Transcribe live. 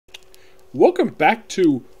Welcome back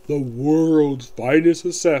to the world's finest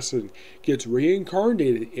assassin gets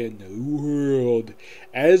reincarnated in the world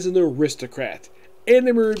as an aristocrat.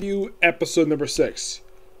 Anime review episode number 6.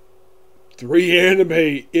 3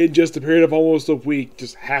 anime in just a period of almost a week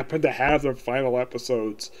just happened to have their final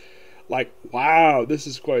episodes. Like, wow, this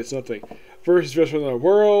is quite something. First, Dress from the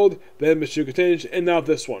World, then Michigan Tinge, and now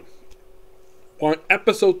this one. On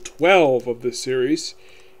episode 12 of this series,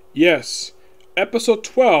 yes, episode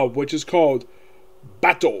 12, which is called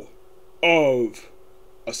Battle of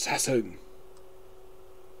Assassin.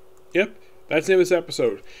 Yep, that's the name of this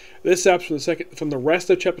episode. This episode from the rest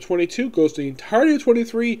of chapter 22 goes to the entirety of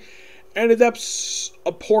 23 and adapts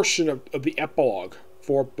a portion of the epilogue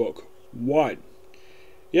for book 1.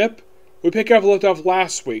 Yep, we pick up left off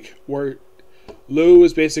last week where Lou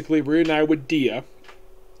is basically reunited with Dia,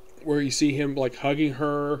 where you see him like hugging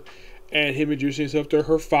her and him introducing himself to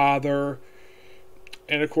her father.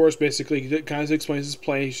 And of course, basically, he kind of explains his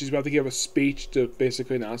plan. She's about to give a speech to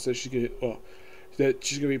basically announce that she's going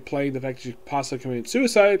to be playing the fact that she's possibly committing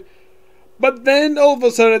suicide. But then all of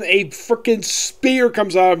a sudden, a freaking spear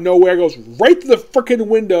comes out of nowhere, goes right through the freaking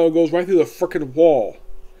window, and goes right through the freaking wall.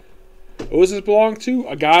 Who does this belong to?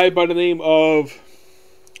 A guy by the name of...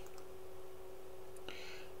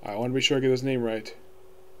 I want to be sure I get his name right.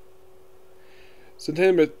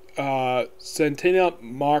 Centennial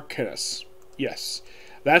Marquez. Yes.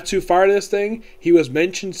 That's who fired this thing. He was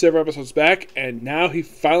mentioned several episodes back, and now he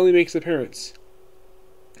finally makes an appearance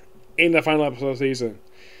in the final episode of the season.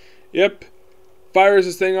 Yep. Fires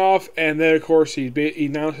this thing off, and then, of course, he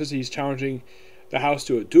announces he's challenging the house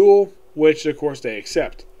to a duel, which, of course, they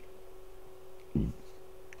accept.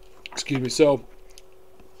 Excuse me. So,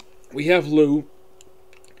 we have Lou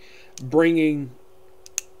bringing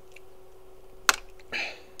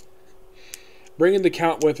the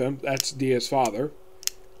Count with him. That's Dia's father.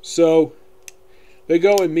 So, they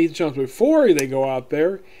go and meet the Count. Before they go out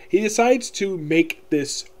there, he decides to make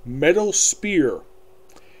this metal spear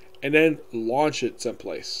and then launch it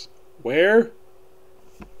someplace. Where?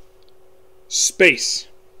 Space.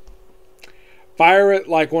 Fire it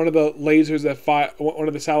like one of the lasers that fire, one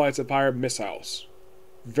of the satellites that fire missiles.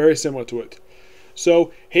 Very similar to it.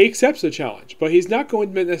 So, he accepts the challenge, but he's not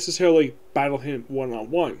going to necessarily battle him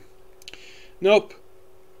one-on-one. Nope.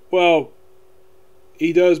 Well,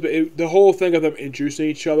 he does, but the whole thing of them introducing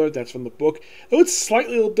each other, that's from the book. Though it's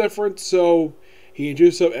slightly a little different, so he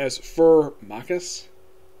introduced him as Fur Marcus.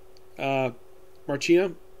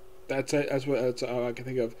 Marchina. That's what I can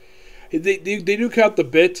think of. They do count the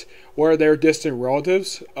bit where they're distant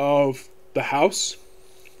relatives of the house.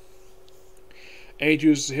 And he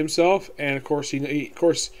introduces himself, and of course, he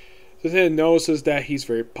notices that he's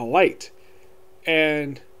very polite.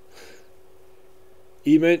 And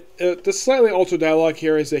even the slightly altered dialogue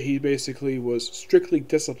here is that he basically was strictly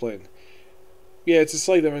disciplined. Yeah, it's a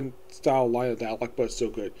slightly different style line of dialogue, but it's still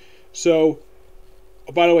good. So,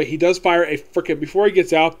 by the way, he does fire a freaking... Before he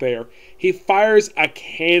gets out there, he fires a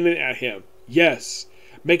cannon at him. Yes.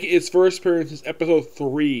 Making its first appearance since episode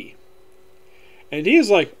 3. And he is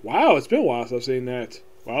like, wow, it's been a while since I've seen that.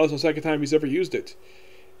 Wow, it's the second time he's ever used it.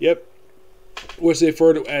 Yep. Which they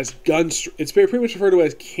refer to as it's pretty much referred to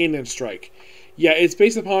as cannon strike. Yeah, it's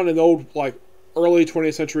based upon an old, early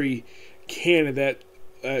 20th century cannon that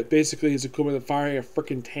basically is equivalent to firing a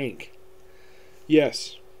freaking tank.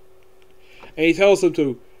 Yes. And he tells them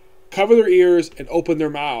to cover their ears and open their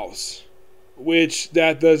mouths. Which,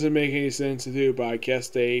 that doesn't make any sense to do, but I guess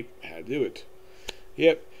they had to do it.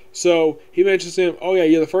 Yep. So, he mentions to him, oh yeah,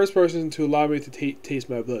 you're the first person to allow me to taste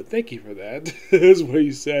my blood. Thank you for that. That's what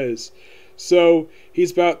he says. So,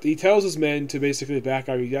 he tells his men to basically back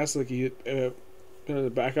up. He asks,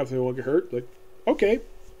 back up so they won't get hurt. Like, okay.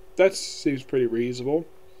 That seems pretty reasonable.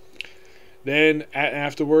 Then,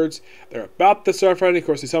 afterwards, they're about to start fighting. Of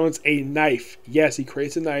course, he summons a knife. Yes, he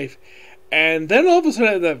creates a knife. And then all of a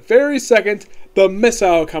sudden, at the very second, the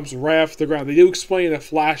missile comes right off the ground. They do explain a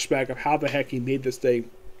flashback of how the heck he made this thing.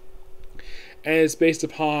 And it's based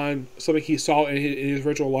upon something he saw in his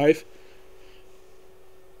original life.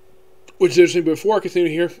 Which is interesting. Before I continue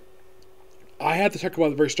here, I have to talk about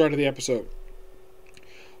the very start of the episode.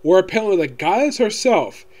 Where apparently the goddess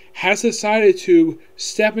herself has decided to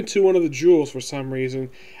step into one of the jewels for some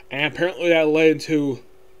reason. And apparently that led into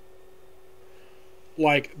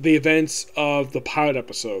the events of the pilot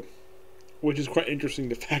episode. Which is quite interesting,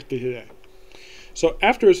 the fact they did that. So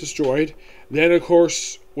after it's destroyed, then of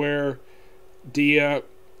course where Dia,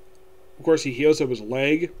 of course he heals up his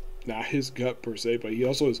leg, not his gut per se, but he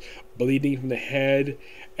also is bleeding from the head,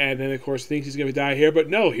 and then of course thinks he's going to die here, but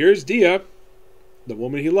no, here's Dia, the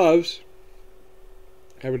woman he loves,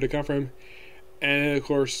 having to comfort him. And of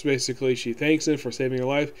course, basically, she thanks him for saving her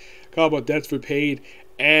life. Call about debts repaid.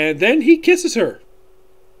 And then he kisses her.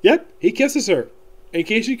 Yep, he kisses her. In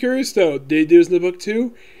case you're curious, though, did he do this in the book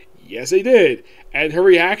too? Yes, he did. And her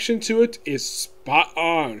reaction to it is spot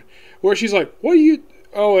on. Where she's like, "What are you?"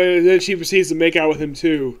 Oh, and then she proceeds to make out with him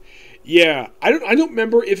too. Yeah, I don't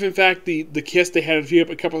remember if in fact the kiss they had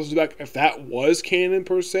a couple of years back, if that was canon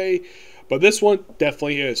per se, but this one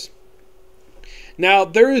definitely is. Now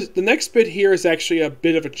the next bit here is actually a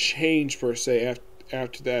bit of a change per se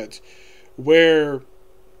after that, where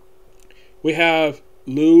we have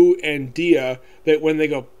Lou and Dia, that when they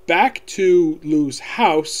go back to Lou's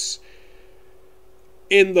house,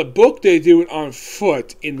 in the book they do it on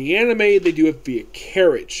foot. In the anime they do it via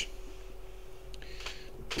carriage.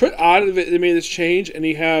 Pretty odd of it, they made this change, and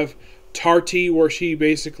you have Tarty, where she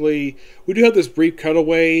basically, we do have this brief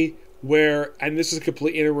cutaway where, and this is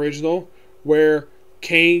completely unoriginal, where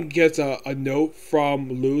Kane gets a note from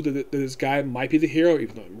Lou that this guy might be the hero,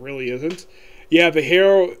 even though it really isn't. Yeah, the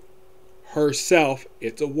hero herself,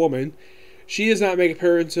 it's a woman. She does not make an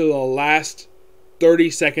appearance until the last 30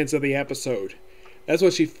 seconds of the episode. That's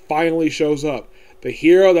when she finally shows up. The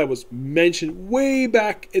hero that was mentioned way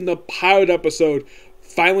back in the pilot episode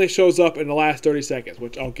finally shows up in the last 30 seconds,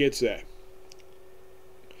 which I'll get to that.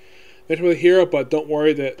 Mentioned with the hero, but don't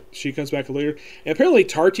worry that she comes back later. And apparently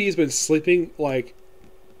Tarty's been sleeping, like,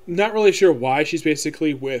 not really sure why. She's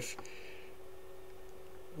basically with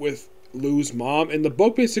Lou's mom. In the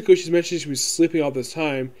book, basically, she's mentioned she was sleeping all this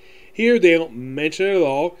time. Here, they don't mention it at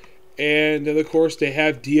all. And then, of course, they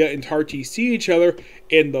have Dia and Tarty see each other.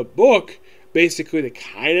 In the book, basically, they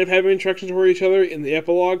kind of have introductions for each other in the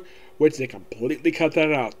epilogue, which they completely cut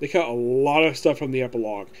that out. They cut a lot of stuff from the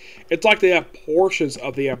epilogue. It's like they have portions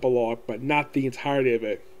of the epilogue, but not the entirety of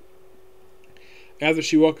it. After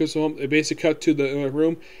she welcomes home, they basically cut to the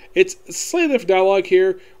room. It's slightly different dialogue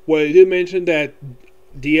here, where they did mention that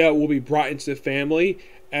Dia will be brought into the family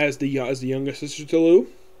as the younger sister to Lou.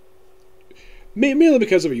 Mainly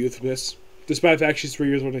because of her youthfulness, despite the fact she's 3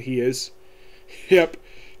 years older than he is. Yep.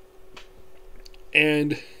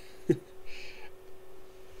 And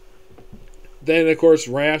then, of course,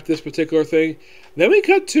 right after this particular thing, then we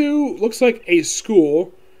cut to, looks like a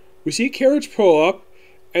school. We see a carriage pull up,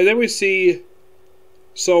 and then we see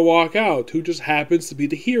So walk out, who just happens to be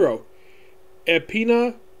the hero.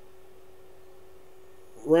 Epina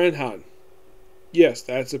Ranhan. Yes,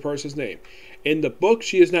 that's the person's name. In the book,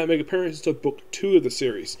 she does not make an appearance until book 2 of the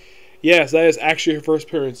series. Yes, that is actually her first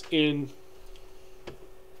appearance in...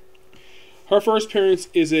 Her first appearance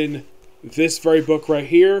is in this very book right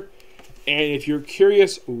here. And if you're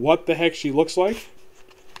curious what the heck she looks like,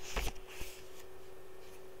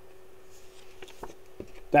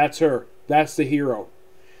 that's her. That's the hero.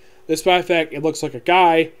 Despite the fact it looks like a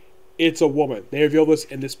guy, it's a woman. They reveal this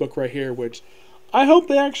in this book right here, which I hope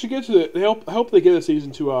they actually get to it. I hope they get a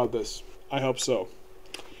season 2 out of this. I hope so.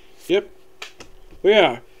 Yep. But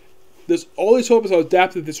yeah, there's all these episodes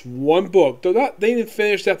adapted this one book. They didn't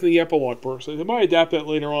finish that in the epilogue per se. They might adapt that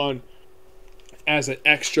later on as an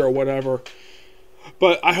extra or whatever.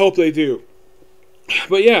 But I hope they do.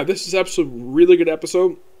 But yeah, this is absolutely really good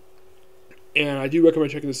episode. And I do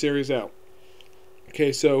recommend checking the series out.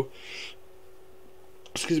 Okay, so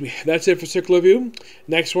excuse me, that's it for Circle Review.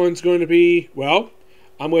 Next one's going to be, well,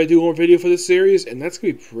 I'm going to do one video for this series, and that's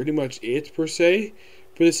going to be pretty much it, per se,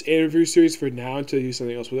 for this interview series for now until I do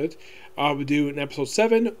something else with it. I'll do an episode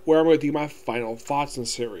 7, where I'm going to do my final thoughts on the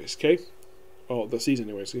series, okay? Well, the season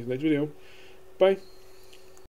anyways. See you in the next video. Bye.